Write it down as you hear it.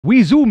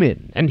We zoom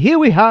in, and here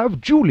we have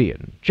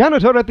Julian,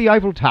 janitor at the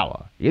Eiffel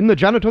Tower, in the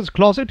janitor's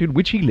closet in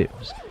which he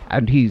lives.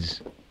 And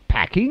he's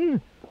packing?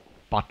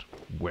 But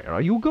where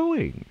are you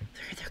going?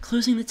 They're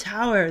closing the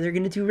tower. They're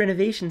going to do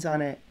renovations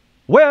on it.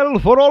 Well,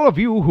 for all of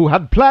you who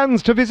had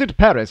plans to visit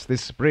Paris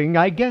this spring,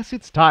 I guess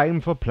it's time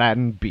for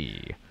Plan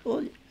B.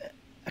 Well,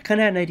 I kind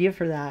of had an idea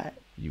for that.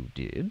 You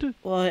did?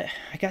 Well,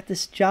 I got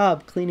this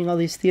job cleaning all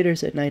these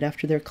theaters at night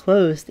after they're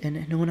closed,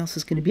 and no one else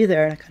is going to be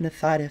there, and I kind of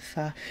thought if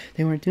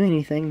they weren't doing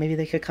anything, maybe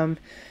they could come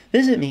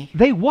visit me.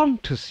 They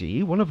want to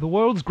see one of the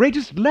world's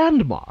greatest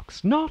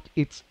landmarks, not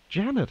its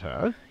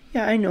janitor.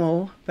 Yeah, I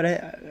know, but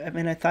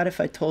I thought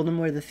if I told them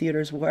where the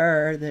theaters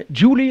were, that...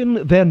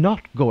 Julian, they're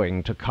not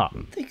going to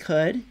come. They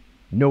could.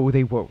 No,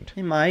 they won't.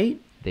 They might.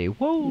 They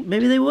won't.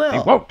 Maybe they will. They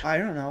won't. I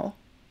don't know.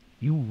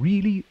 You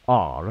really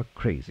are a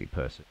crazy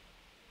person.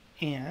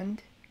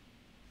 And?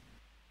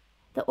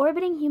 The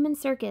Orbiting Human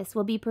Circus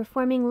will be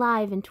performing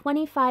live in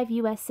 25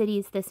 U.S.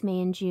 cities this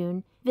May and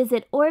June.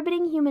 Visit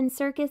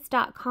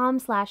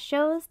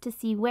orbitinghumancircus.com/shows to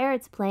see where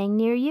it's playing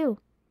near you.